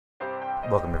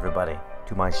Welcome everybody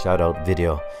to my shout out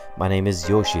video. My name is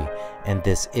Yoshi and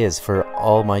this is for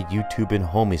all my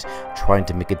YouTubing homies trying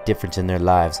to make a difference in their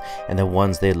lives and the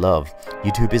ones they love.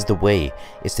 YouTube is the way,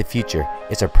 it's the future,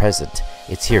 it's our present,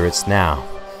 it's here, it's now.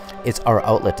 It's our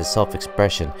outlet to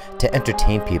self-expression, to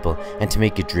entertain people, and to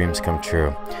make your dreams come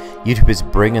true. YouTube is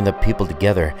bringing the people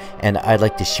together, and I'd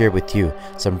like to share with you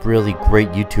some really great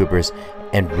YouTubers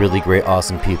and really great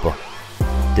awesome people.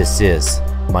 This is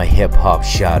my hip-hop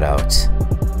shout-out.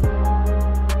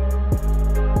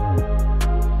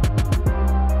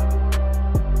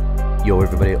 Yo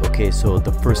everybody, okay, so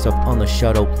the first up on the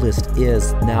shout-out list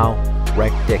is now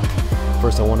Rectic.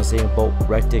 First I want to say about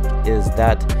Rectic is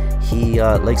that he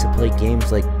likes to play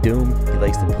games like Doom, he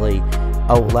likes to play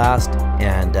Outlast,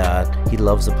 and he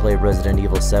loves to play Resident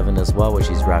Evil 7 as well, which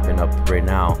he's wrapping up right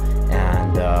now.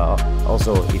 And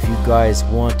also, if you guys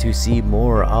want to see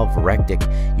more of Rectic,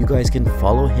 you guys can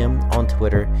follow him on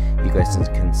Twitter, you guys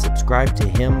can subscribe to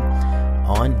him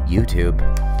on YouTube,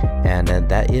 and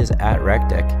that is at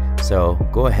Rectic. So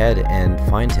go ahead and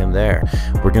find him there.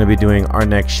 We're going to be doing our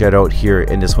next shout out here,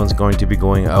 and this one's going to be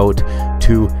going out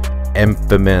to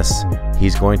Infamous.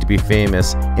 He's going to be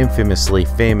famous, infamously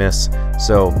famous.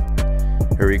 So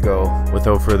here we go.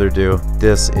 Without further ado,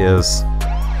 this is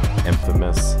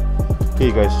Infamous. Okay,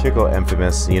 you guys, check out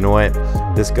Infamous. You know what?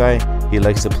 This guy, he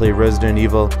likes to play Resident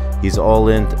Evil. He's all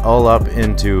up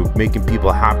into making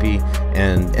people happy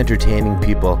and entertaining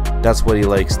people. That's what he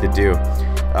likes to do.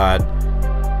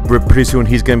 Pretty soon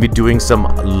he's going to be doing some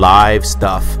live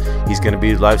stuff. He's going to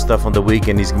be live stuff on the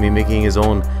weekend. He's going to be making his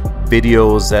own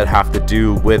videos that have to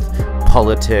do with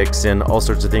politics and all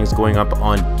sorts of things going up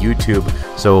on YouTube.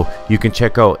 So you can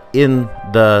check out in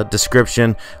the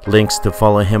description links to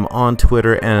follow him on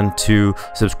Twitter and to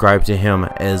subscribe to him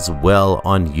as well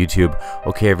on YouTube.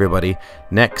 Okay everybody,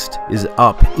 next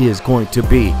is going to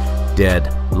be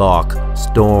Deadlock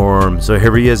Storm. So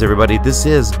here he is everybody, this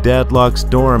is Deadlock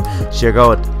Storm. Check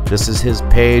out, this is his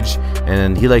page,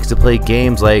 and he likes to play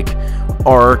games like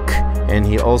Ark, and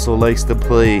he also likes to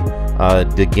play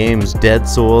the games Dead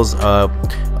Souls.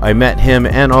 I met him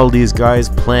and all these guys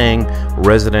playing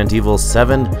Resident Evil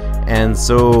 7, and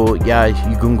so yeah,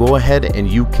 you can go ahead and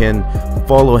you can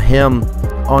follow him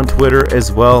on Twitter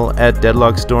as well at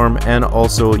Deadlock Storm, and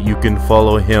also you can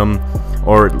follow him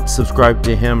or subscribe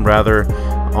to him rather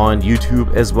on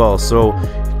YouTube as well. So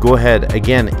go ahead,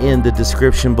 again in the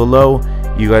description below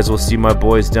you guys will see my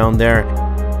boys down there.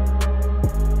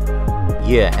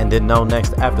 Yeah, and then now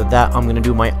next after that I'm gonna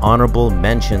do my honorable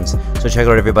mentions. So check it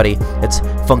out everybody, it's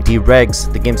Funky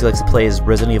Regs. The games he likes to play is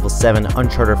Resident Evil 7,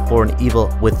 Uncharted 4, and Evil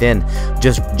Within.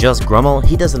 Just Grummel,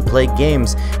 he doesn't play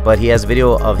games, but he has a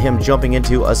video of him jumping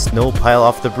into a snow pile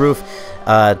off the roof.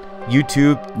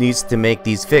 YouTube needs to make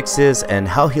these fixes, and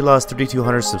how he lost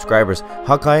 3,200 subscribers.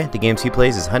 Hawkeye, the games he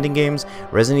plays is hunting games,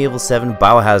 Resident Evil 7,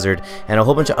 Biohazard, and a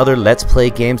whole bunch of other Let's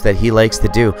Play games that he likes to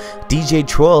do. DJ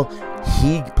Troll,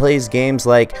 he plays games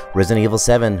like Resident Evil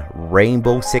 7,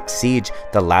 Rainbow Six Siege,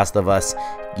 The Last of Us.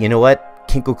 You know what?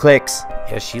 Kinko Clicks,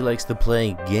 yeah, she likes to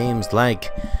play games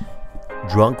like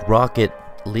Drunk Rocket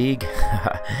League,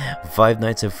 Five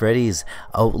Nights at Freddy's,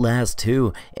 Outlast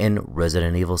 2, and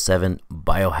Resident Evil 7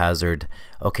 Biohazard.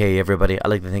 Okay everybody, I'd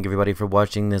like to thank everybody for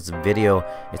watching this video.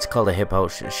 It's called a hip hop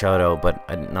shout out,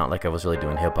 but not like I was really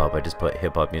doing hip hop, I just put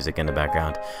hip hop music in the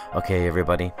background. Okay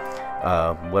everybody,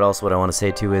 what else would I want to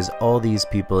say too is all these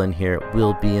people in here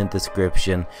will be in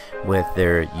description with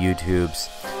their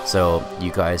YouTubes, so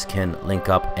you guys can link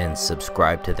up and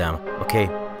subscribe to them. Okay,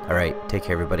 alright, take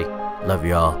care everybody, love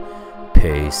y'all.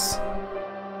 Peace.